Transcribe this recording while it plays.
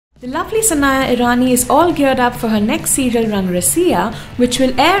The lovely Sanaya Irani is all geared up for her next serial Rangrasiya, which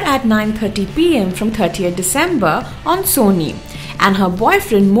will air at 9:30 p.m. from 30th December on Sony. And her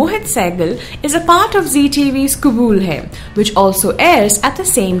boyfriend Mohit Sehgal is a part of Zee TV's Qubool hai, which also airs at the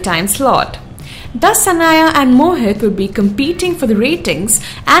same time slot. Thus, Sanaya and Mohit will be competing for the ratings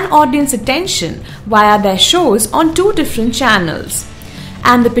and audience attention via their shows on two different channels.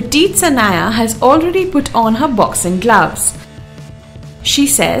 And the petite Sanaya has already put on her boxing gloves. She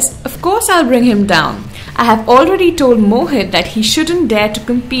says, "Of course I'll bring him down. I have already told Mohit that he shouldn't dare to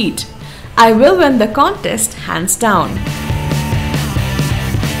compete. I will win the contest hands down."